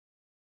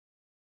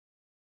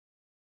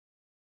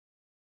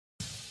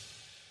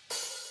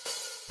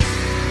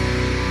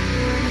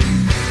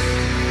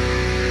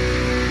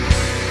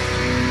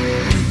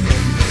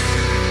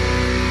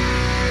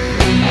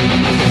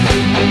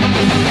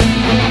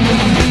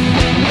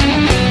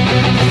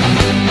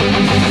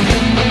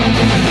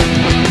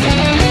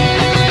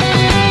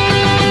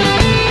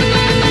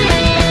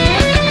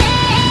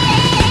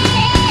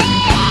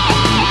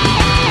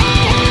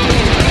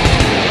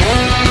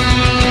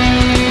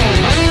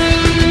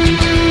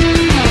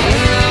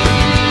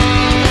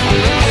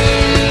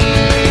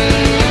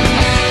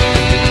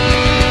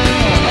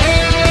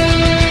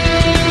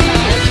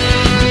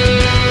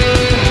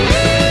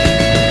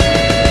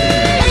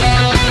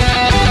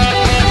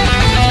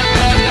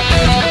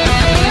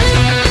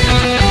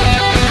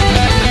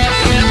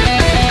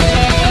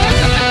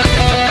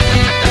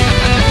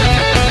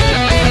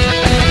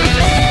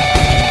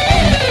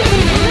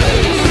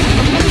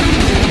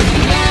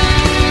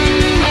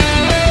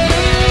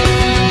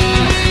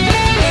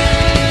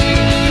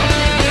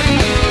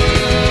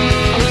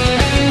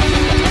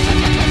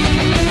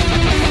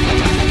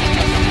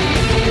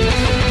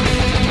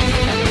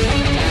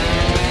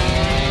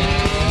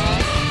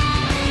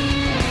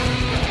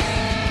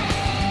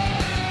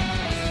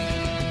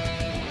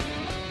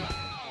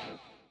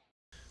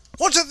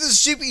What's up,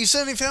 this is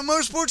GP75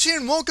 Motorsports here,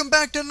 and welcome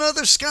back to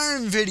another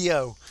Skyrim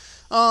video.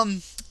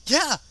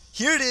 Yeah,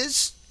 here it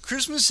is,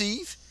 Christmas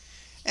Eve,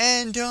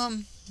 and,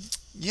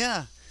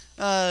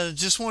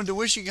 just wanted to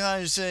wish you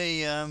guys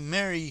a,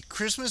 Merry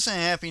Christmas and a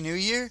Happy New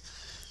Year,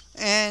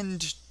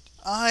 and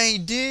I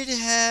did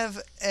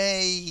have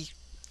a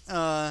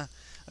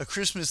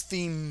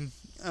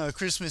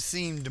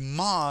Christmas-themed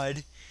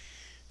mod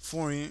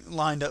for you,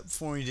 lined up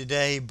for you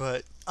today,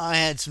 but I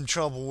had some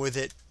trouble with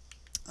it.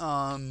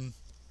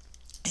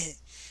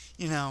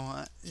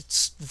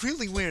 It's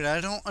really weird.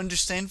 I don't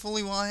understand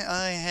fully why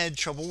I had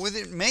trouble with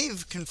it. It may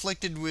have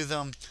conflicted with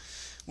the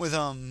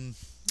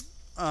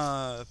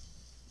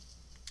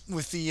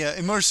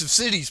Immersive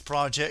Cities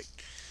project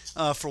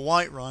for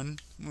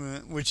Whiterun,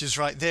 which is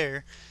right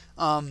there.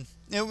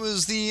 It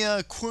was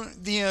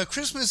the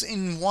Christmas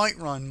in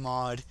Whiterun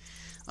mod.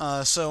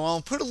 So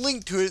I'll put a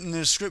link to it in the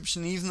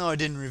description, even though I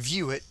didn't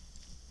review it.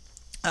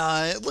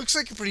 It looks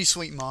like a pretty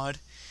sweet mod.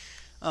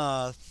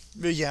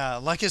 But yeah,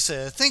 like I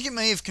said, I think it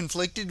may have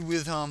conflicted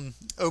with not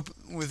Open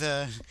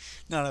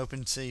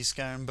City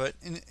Skyrim, but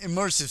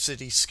Immersive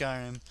City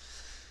Skyrim.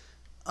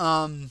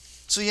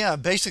 So yeah,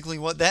 basically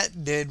what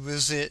that did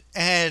was it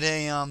add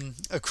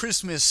a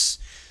Christmas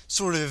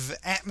sort of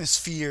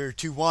atmosphere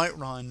to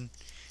Whiterun,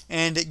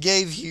 and it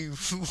gave you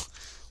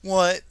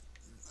what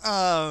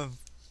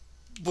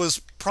was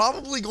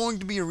probably going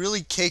to be a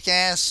really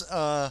kick-ass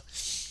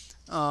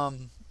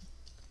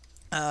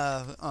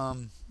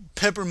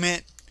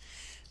peppermint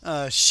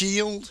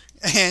shield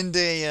and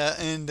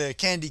a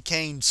candy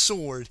cane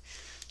sword.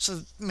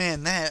 So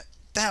man, that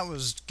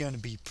was gonna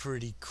be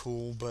pretty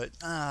cool, but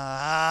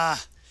I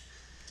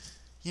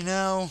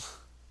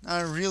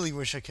really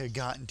wish I could have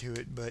gotten to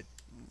it. But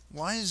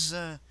why is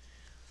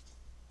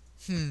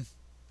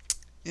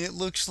it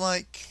looks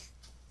like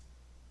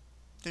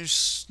there's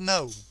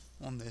snow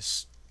on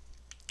this.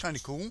 Kind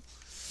of cool.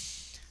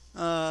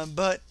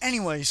 But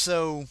anyway,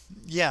 so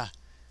yeah,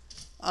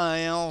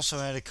 I also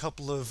had a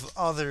couple of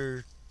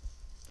other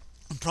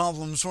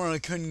problems where I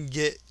couldn't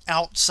get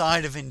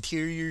outside of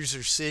interiors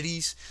or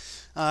cities.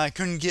 I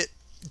couldn't get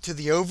to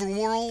the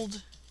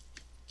overworld,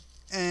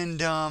 and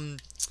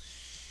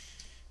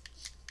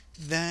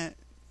that,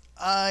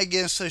 I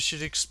guess I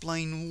should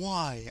explain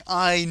why.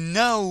 I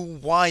know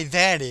why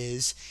that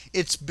is.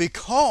 It's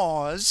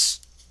because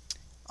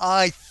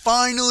I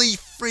finally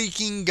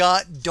freaking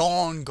got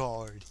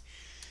Dawnguard.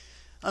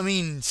 I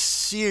mean,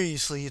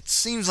 seriously, it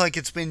seems like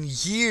it's been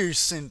years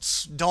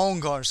since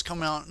Dawnguard's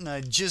come out, and I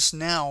just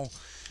now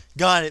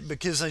got it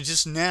because I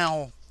just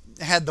now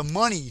had the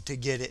money to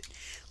get it.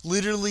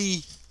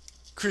 Literally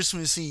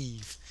Christmas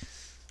Eve.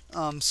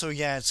 So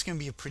yeah, it's gonna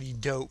be a pretty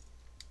dope.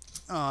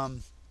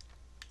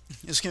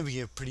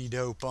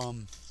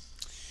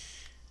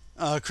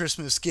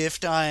 Christmas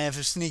gift. I have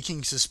a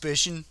sneaking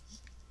suspicion.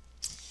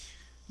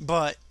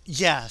 But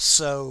yeah,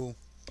 so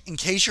in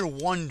case you're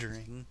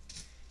wondering,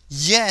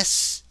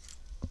 yes,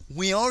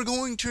 we are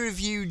going to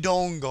review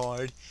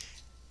Dawnguard,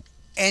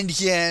 and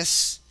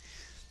yes,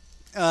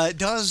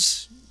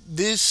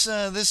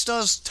 this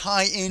does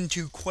tie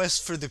into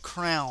Quest for the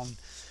Crown.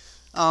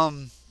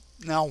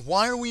 Now,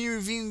 why are we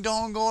reviewing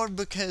Dawnguard?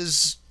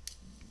 Because,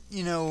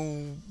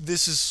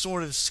 this is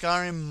sort of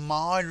Skyrim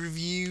mod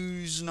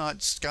reviews, not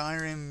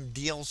Skyrim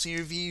DLC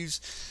reviews.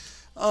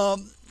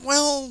 Well,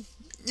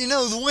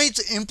 the way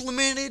it's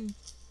implemented,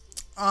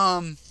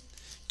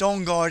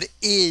 Dawnguard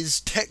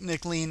is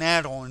technically an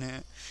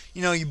add-on.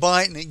 You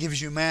buy it and it gives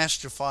you a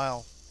master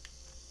file.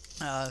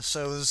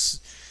 So this,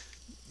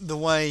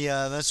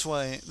 that's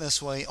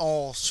why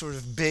all sort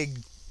of big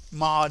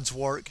mods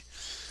work.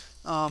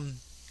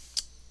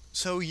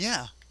 So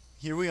yeah,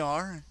 here we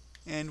are,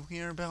 and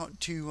we are about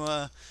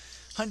to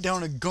hunt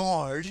down a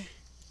guard.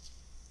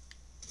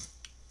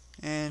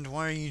 And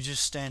why are you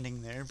just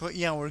standing there? But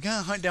yeah, we're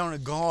gonna hunt down a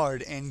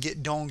guard and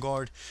get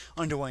Dawnguard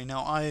underway.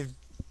 Now, I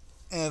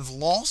have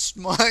lost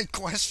my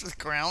Quest for the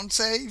Crown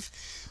save.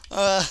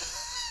 I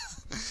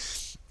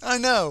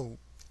know.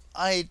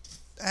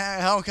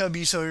 How can I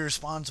be so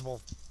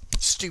irresponsible?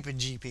 Stupid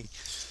GP.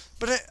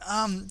 But,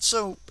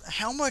 so,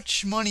 how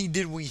much money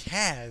did we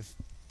have?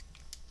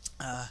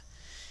 The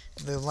end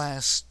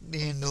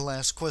of the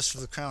last Quest for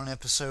the Crown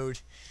episode.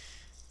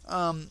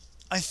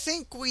 I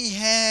think we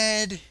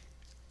had...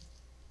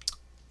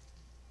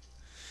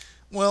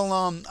 Well,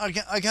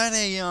 I got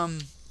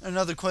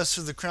another Quest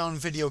for the Crown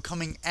video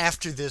coming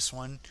after this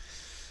one.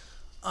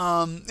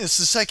 It's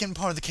the second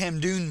part of the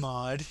Camdoon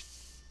mod.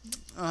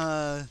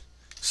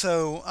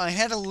 So I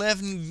had about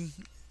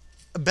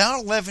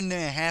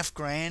 11.5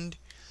 grand.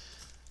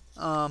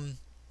 Yeah,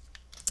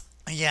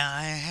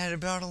 I had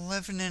about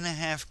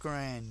 11.5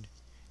 grand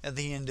at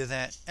the end of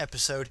that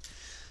episode.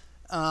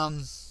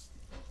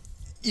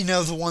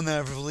 The one that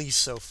I've released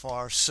so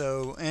far.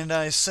 So, and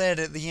I said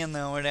at the end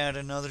that I would add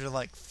another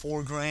like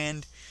 4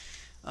 grand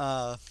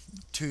to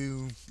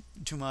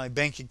my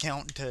bank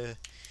account to,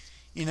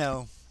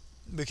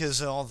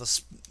 because of all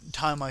the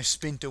time I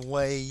spent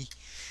away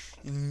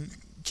in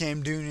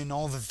Camdoon and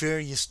all the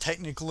various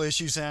technical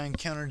issues I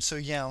encountered. So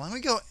yeah, let me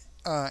go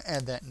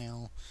add that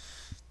now.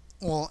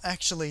 Well,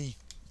 actually,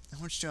 how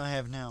much do I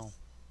have now?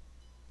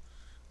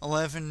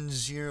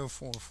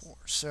 11,044.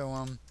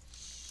 So,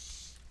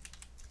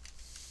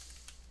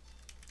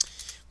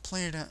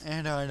 player to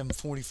add item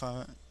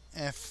 45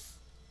 F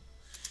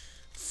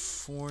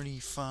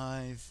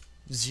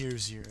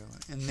 4500,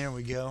 and there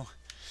we go.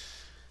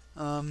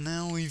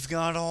 Now we've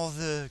got all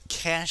the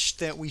cash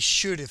that we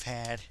should have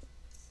had.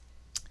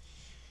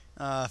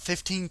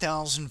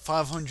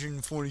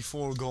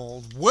 15,544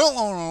 gold. Well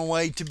on our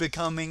way to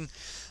becoming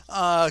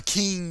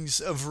kings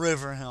of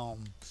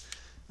Riverhelm.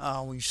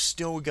 We've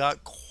still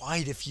got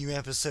quite a few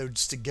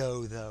episodes to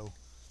go, though.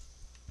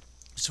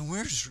 So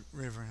where's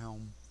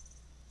Riverhelm?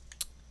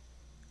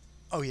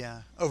 Oh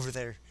yeah, over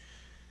there.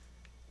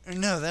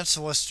 No, that's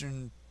the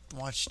Western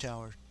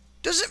Watchtower.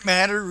 Does it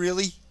matter,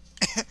 really?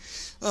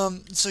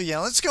 So yeah,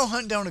 let's go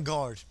hunt down a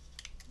guard.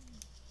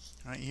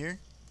 Right here?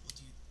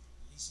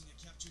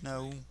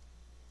 No.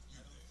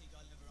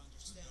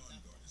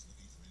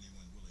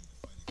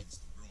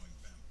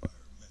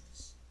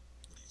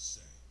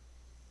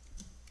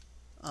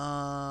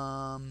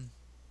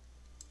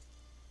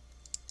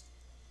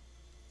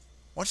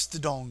 What's the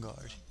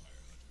Dawnguard?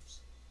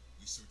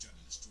 We search out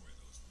and destroy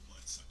those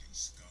blood-sucking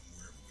scum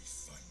wherever we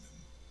find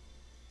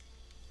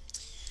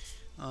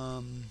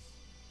them.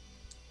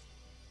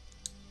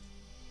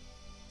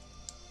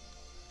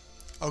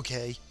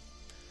 Okay.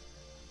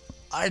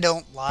 I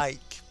don't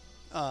like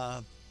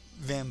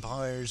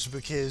vampires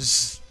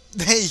because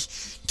they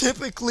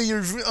typically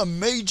are a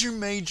major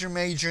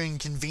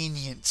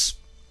inconvenience.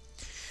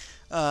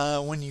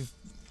 When you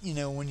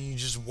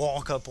just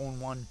walk up on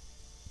one.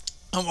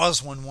 I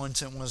was one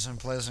once. It wasn't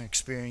a pleasant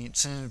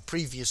experience in a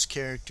previous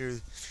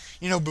character,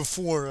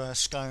 before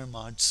Skyrim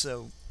mods.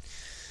 So,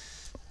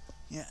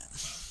 yeah.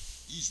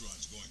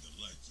 Isran's going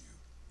to like you.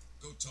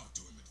 Go talk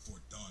to him at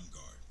Fort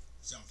Dawnguard,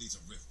 southeast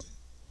of Riften.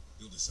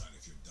 He'll decide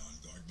if you're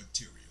Dawnguard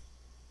material.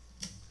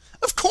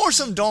 Of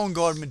course, I'm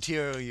Dawnguard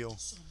material.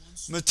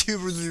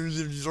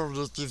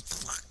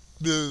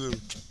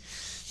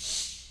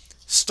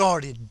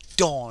 Started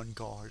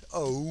Dawnguard.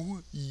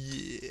 Oh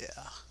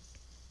yeah.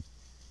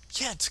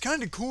 Yeah, it's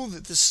kind of cool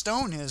that the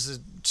stone has a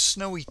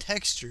snowy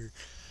texture.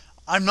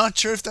 I'm not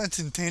sure if that's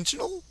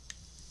intentional.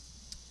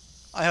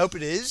 I hope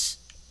it is.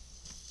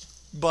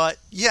 But,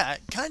 yeah,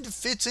 it kind of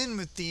fits in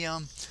with the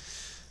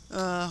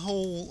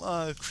whole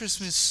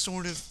Christmas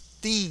sort of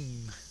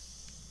theme.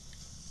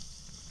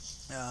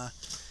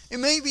 It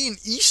may be an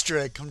Easter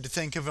egg, come to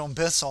think of it, on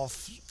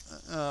Bessoff's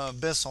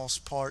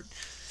part.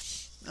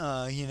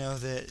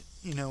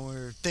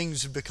 Where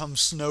things have become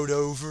snowed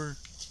over,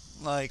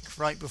 like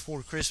right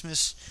before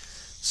Christmas.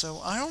 So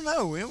I don't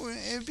know.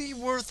 It'd be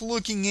worth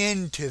looking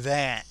into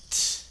that.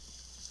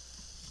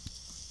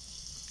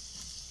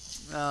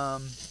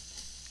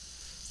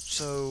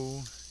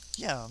 So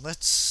yeah,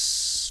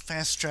 let's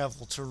fast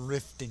travel to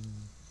Riften.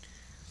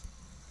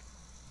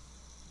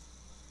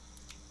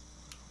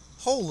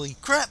 Holy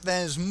crap!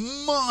 That is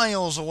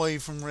miles away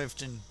from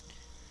Riften.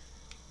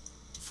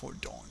 Fort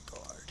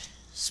Dawnguard.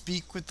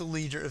 Speak with the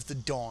leader of the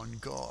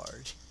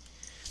Dawnguard.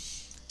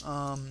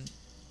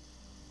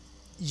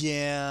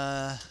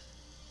 Yeah,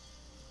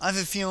 I have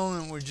a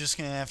feeling that we're just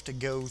gonna have to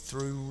go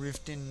through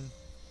Riften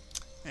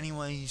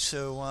anyway.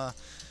 So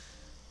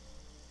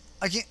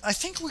I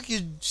think we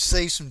could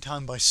save some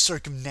time by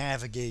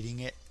circumnavigating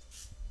it.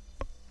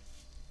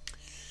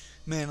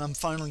 Man, I'm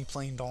finally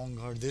playing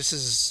Dawnguard. This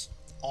is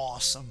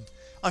awesome.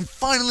 I'm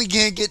finally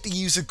gonna get to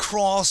use a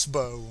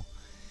crossbow.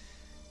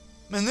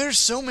 Man, there's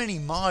so many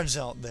mods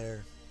out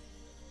there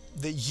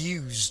that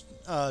use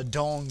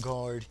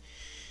Dawnguard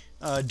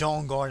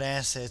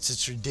assets.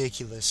 It's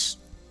ridiculous.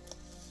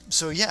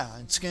 So yeah,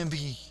 it's gonna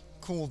be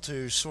cool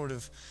to sort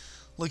of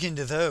look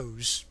into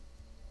those.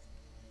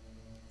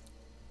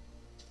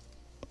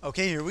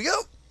 Okay, here we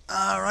go.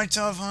 Right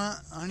off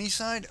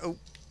Honeyside. Oh,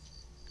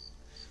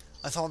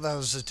 I thought that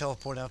was a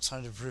teleport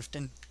outside of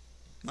Riften.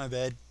 My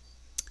bad.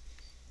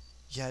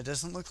 Yeah, it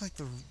doesn't look like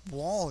the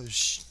wall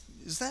is.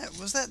 Was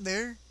that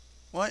there?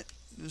 What?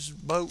 There's a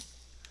boat.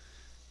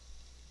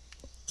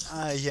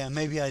 Yeah,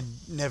 maybe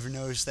I'd never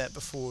noticed that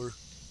before.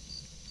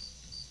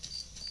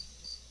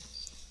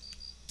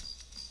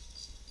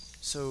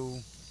 So,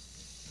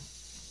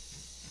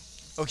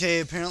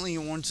 okay, apparently it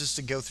wants us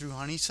to go through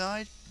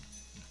Honeyside.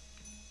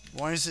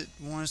 Why does it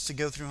want us to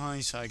go through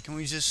Honeyside? Can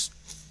we just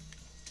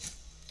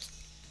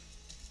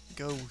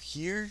go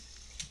here?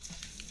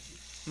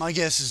 My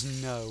guess is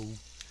no.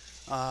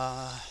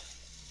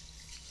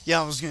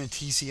 Yeah, I was going to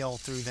TCL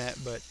through that,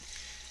 but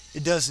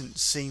it doesn't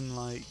seem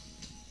like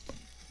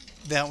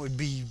that would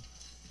be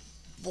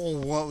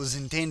what was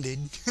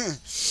intended.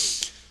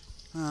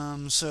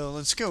 So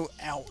let's go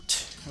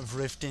out of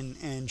Riften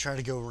and try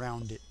to go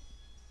around it.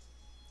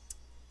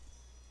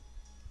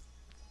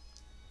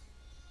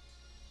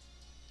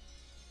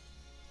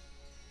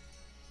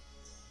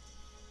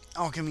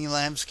 Alchemy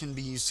labs can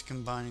be used to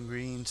combine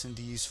ingredients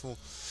into useful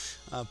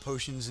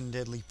potions and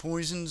deadly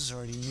poisons.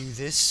 Already knew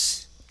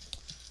this.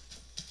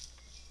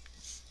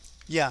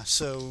 yeah,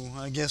 so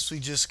I guess we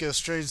just go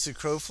straight as the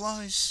crow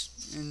flies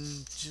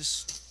and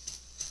just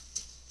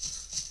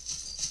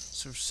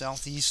sort of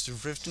southeast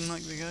of Riften,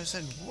 like the guy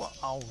said.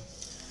 Wow.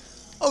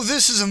 Oh,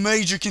 this is a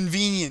major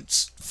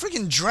convenience.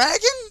 Freaking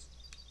dragon?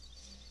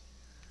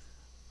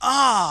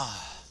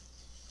 Ah.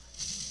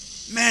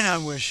 Man, I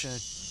wish I...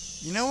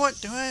 You know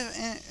what? Do I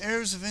have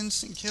arrows of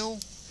instant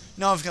kill?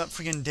 No, I've got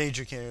freaking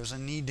Daedric arrows. I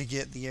need to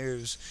get the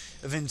arrows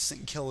of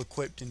instant kill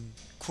equipped and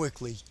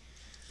quickly.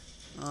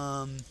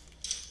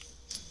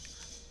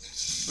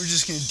 We're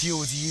just gonna deal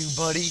with you,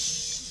 buddy,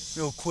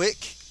 real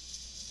quick.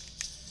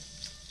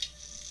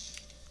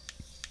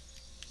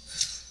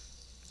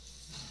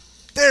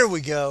 There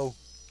we go.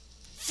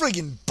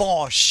 Friggin'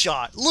 boss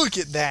shot. Look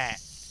at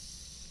that.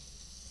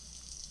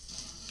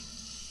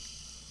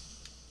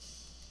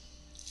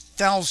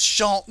 Thou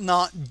shalt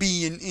not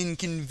be an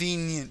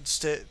inconvenience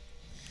to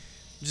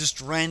just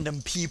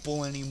random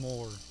people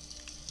anymore.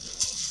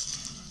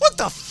 What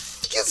the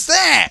f*** is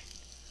that?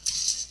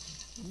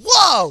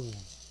 Whoa!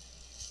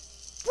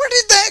 Where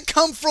did that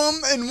come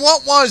from and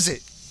what was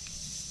it?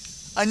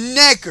 A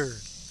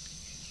necker.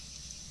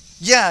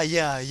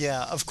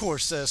 Yeah, of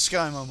course,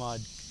 Skyrim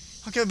mod.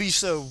 How could I be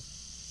so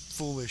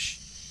foolish?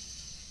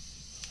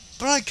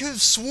 But I could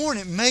have sworn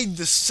it made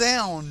the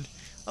sound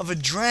of a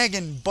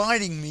dragon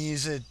biting me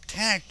as it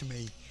attacked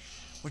me,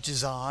 which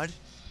is odd.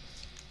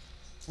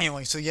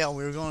 Anyway, so yeah,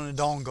 we were going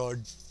to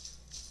Dawnguard.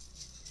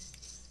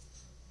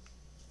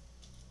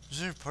 Is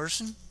there a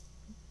person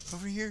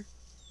over here?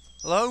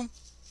 Hello?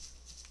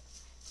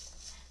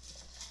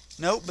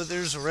 Nope, but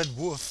there's a red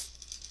wolf.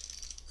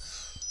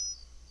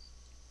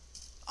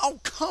 Oh,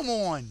 come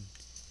on!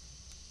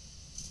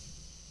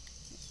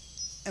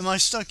 Am I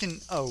stuck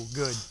in... Oh,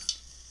 good.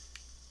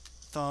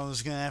 Thought I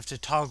was going to have to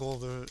toggle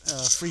the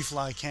free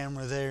fly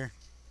camera there.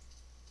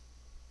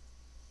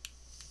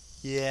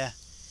 Yeah.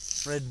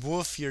 Red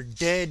wolf, you're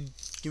dead.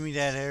 Give me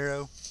that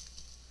arrow.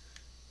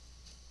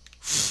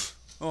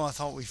 Oh, I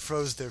thought we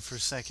froze there for a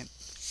second.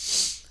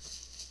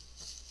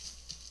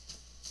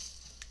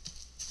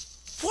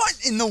 What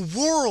in the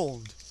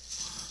world?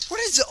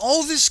 What is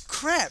all this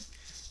crap?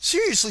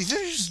 Seriously,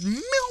 there's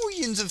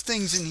millions of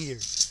things in here.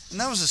 And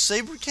that was a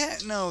saber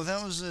cat? No,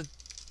 that was a...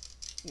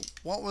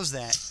 What was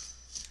that?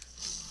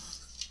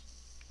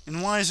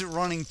 And why is it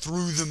running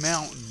through the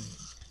mountain?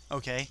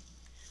 Okay.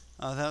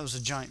 That was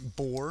a giant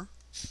boar.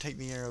 Take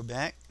the arrow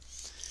back.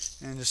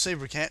 And a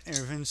saber cat,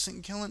 arrow of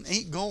instant killing.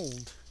 8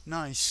 gold.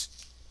 Nice.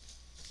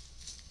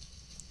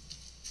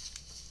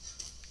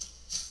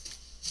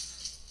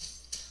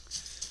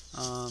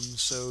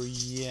 So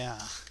yeah.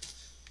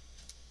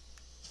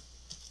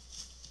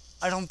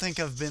 I don't think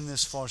I've been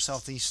this far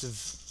southeast of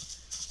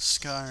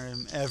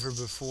Skyrim ever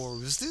before.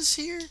 Was this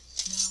here?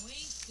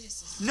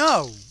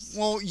 No.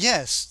 Well,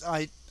 yes.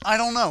 I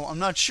don't know. I'm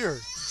not sure.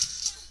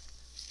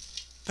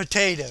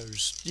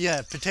 Potatoes.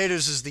 Yeah,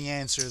 potatoes is the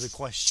answer to the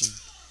question.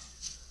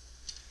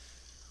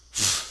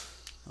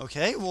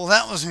 Okay, well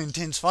that was an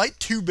intense fight.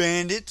 2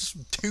 bandits,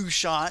 2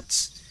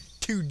 shots,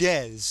 2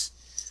 deaths.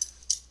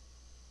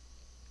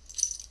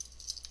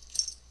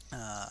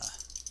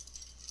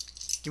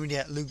 Give me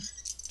that loot.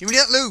 Give me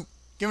that loot.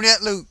 Give me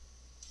that loot.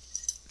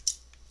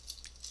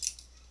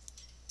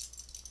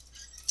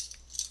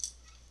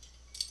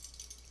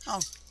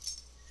 Oh.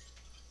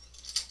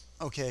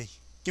 Okay.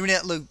 Give me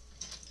that loot.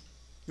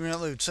 Give me that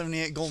loot.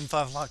 78 gold and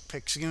 5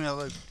 lockpicks. Give me that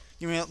loot.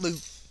 Give me that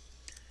loot.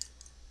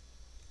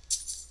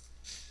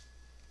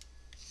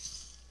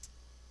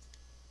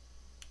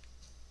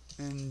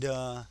 And,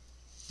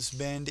 this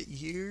bandit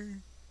here.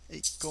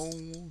 8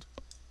 gold.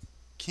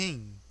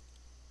 King.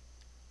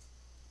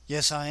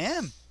 Yes, I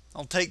am.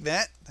 I'll take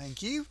that.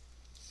 Thank you.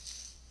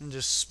 And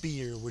just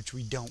spear, which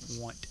we don't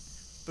want.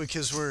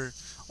 Because we're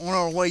on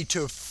our way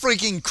to a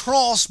freaking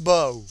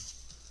crossbow.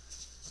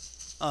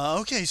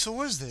 Okay, so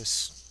what is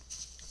this?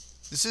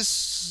 Is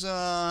this,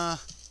 I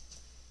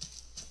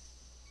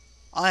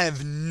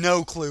have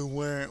no clue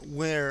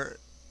where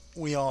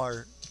we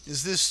are.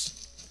 Is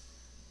this...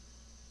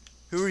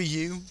 Who are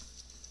you?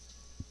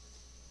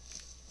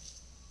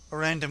 A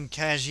random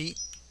Khajiit.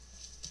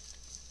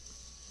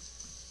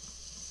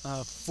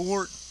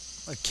 Fort,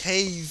 a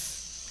cave.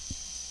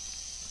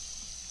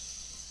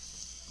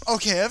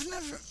 Okay, I've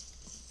never...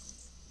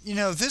 You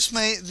know, this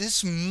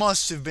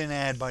must have been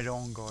added by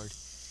Dawnguard.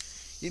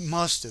 It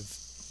must have.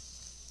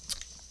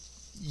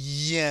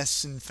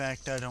 Yes, in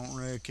fact, I don't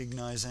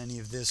recognize any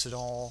of this at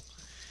all.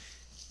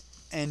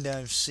 And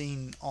I've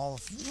seen all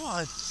of...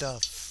 What the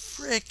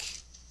frick?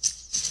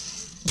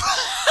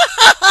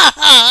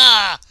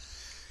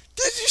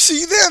 Did you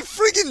see that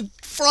friggin'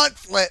 front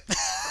flip?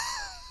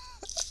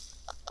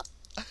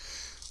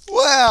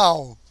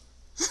 Wow.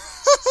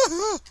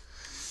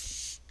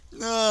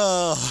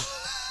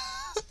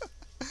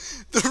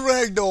 The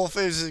ragdoll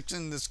physics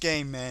in this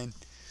game, man.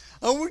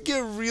 I would get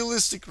a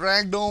realistic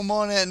ragdoll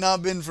on it and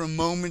not been for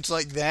moments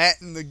like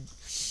that. And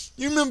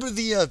you remember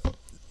the,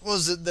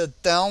 was it the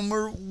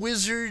Thalmer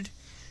wizard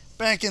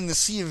back in the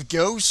Sea of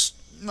Ghosts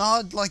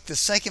mod, like the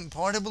second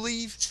part, I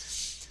believe?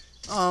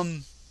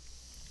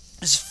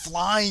 is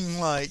flying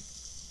like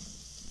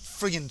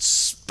friggin'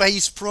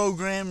 space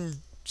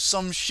program,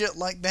 some shit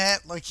like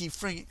that. Like he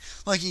friggin',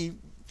 like he,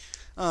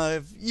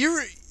 my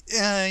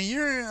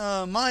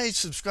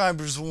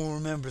subscribers will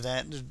remember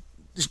that.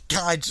 This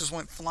guy just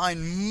went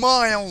flying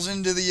miles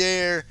into the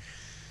air.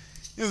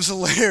 It was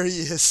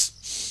hilarious.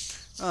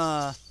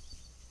 That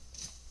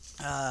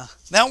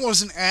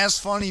wasn't as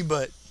funny,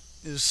 but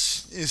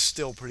is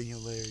still pretty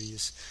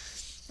hilarious.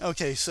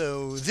 Okay,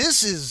 so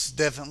this is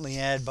definitely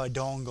ad by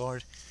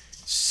Dawnguard.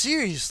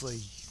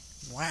 Seriously,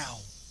 wow.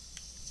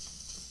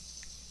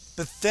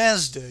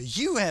 Bethesda,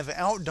 you have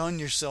outdone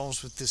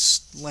yourselves with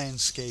this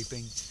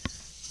landscaping.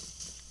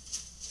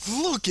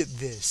 Look at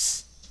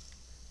this.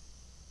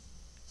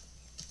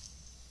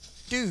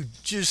 Dude,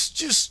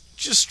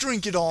 just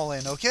drink it all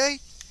in, okay?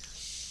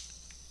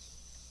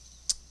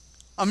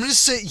 I'm gonna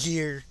sit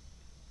here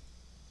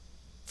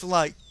for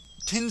like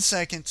 10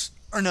 seconds.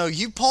 Or no,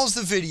 you pause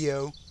the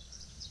video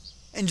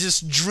and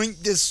just drink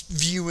this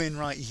view in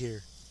right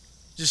here.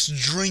 Just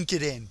drink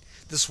it in.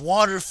 This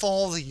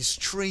waterfall, these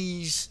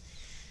trees.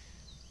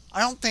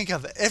 I don't think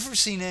I've ever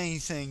seen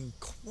anything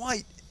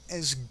quite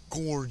as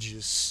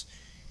gorgeous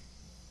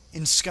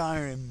in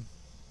Skyrim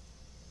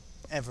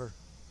ever.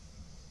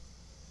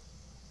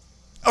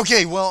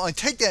 Okay, well, I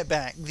take that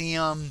back.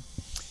 The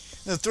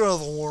Thrill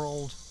of the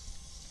World,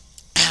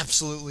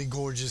 absolutely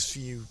gorgeous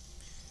view.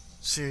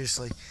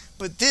 Seriously.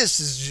 But this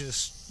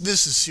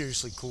is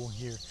seriously cool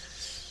here.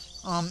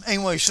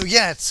 Anyway, so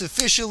yeah, it's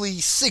officially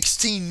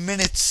 16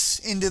 minutes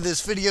into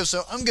this video,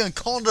 so I'm going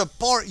to call it a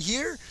part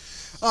here.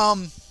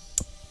 Well,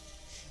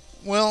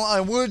 I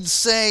would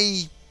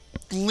say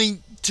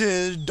link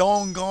to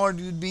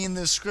Dawnguard would be in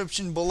the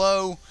description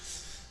below,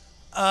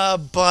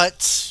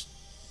 but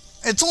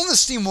it's on the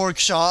Steam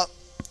Workshop,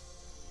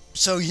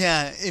 so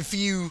yeah, if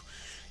you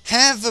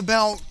have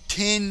about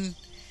 $10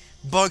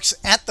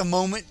 at the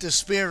moment to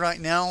spare right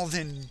now,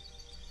 then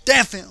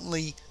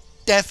definitely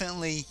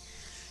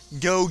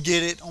go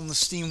get it on the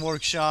Steam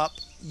Workshop.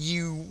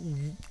 You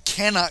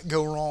cannot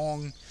go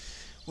wrong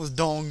with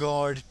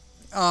Dawnguard.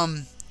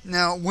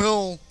 Now it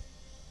will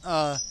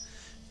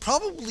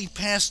probably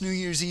past New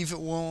Year's Eve. It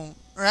will,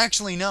 or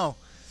actually no.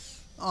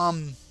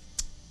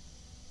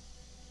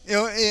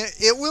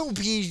 It will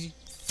be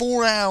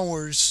 4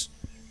 hours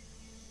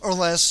or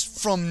less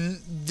from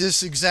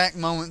this exact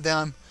moment that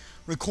I'm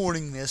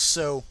recording this,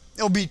 so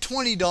it'll be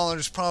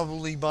 $20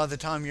 probably by the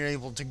time you're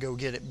able to go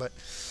get it. But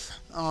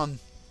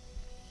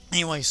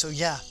anyway, so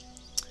yeah,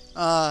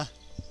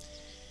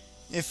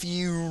 if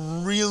you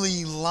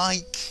really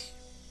like,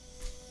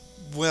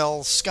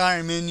 well,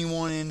 Skyrim and you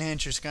want to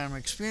enhance your Skyrim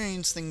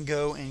experience, then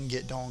go and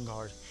get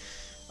Dawnguard.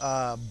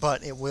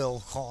 But it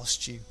will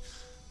cost you.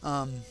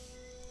 And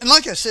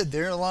like I said,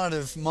 there are a lot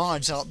of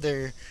mods out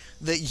there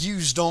that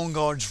use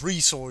Dawnguard's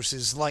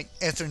resources, like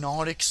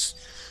Ethernautics,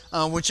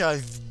 which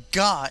I've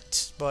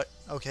got, but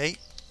okay.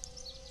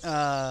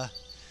 That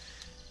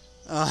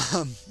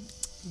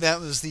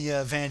was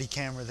the vanity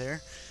camera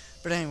there.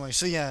 But anyway,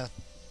 so yeah.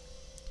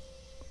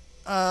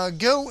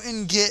 Go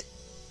and get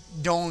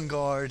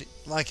Dawnguard,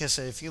 like I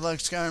said, if you like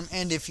Skyrim,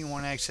 and if you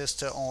want access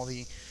to all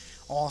the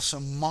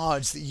awesome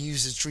mods that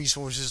use its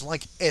resources,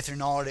 like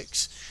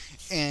Ethernautics,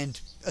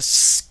 and a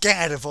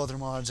scat of other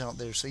mods out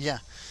there. So yeah,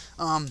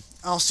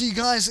 I'll see you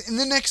guys in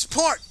the next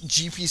part.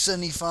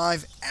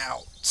 GP75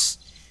 out.